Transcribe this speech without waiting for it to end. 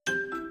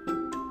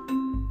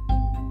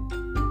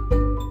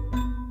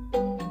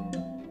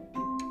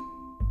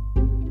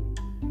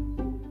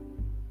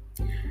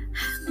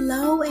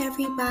Hello,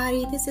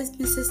 everybody. This is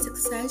Mrs.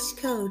 Success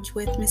Coach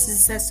with Mrs.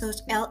 Success Coach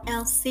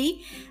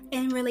LLC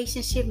and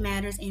Relationship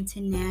Matters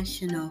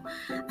International.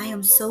 I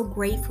am so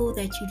grateful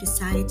that you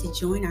decided to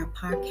join our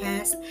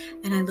podcast,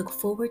 and I look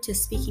forward to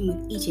speaking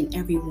with each and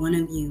every one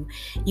of you.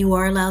 You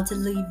are allowed to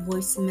leave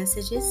voice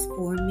messages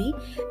for me,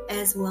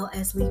 as well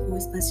as leave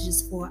voice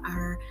messages for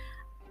our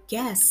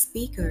guests,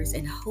 speakers,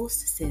 and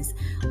hostesses.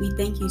 We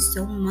thank you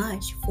so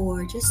much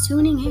for just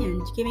tuning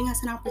in, giving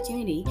us an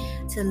opportunity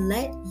to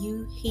let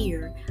you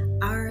hear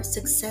our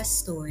success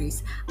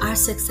stories, our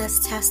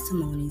success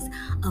testimonies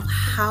of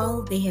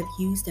how they have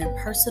used their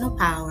personal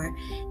power,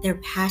 their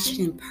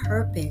passion, and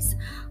purpose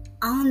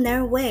on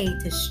their way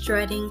to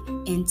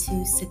strutting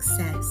into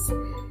success.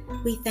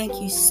 We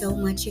thank you so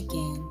much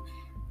again.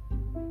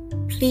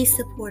 Please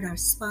support our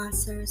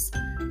sponsors.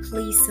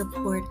 Please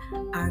support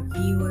our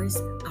viewers,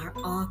 our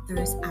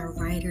authors, our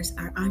writers,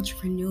 our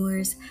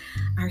entrepreneurs,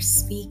 our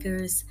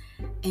speakers,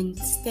 and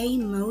stay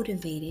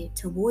motivated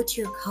towards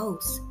your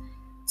coast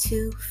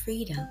to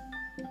freedom.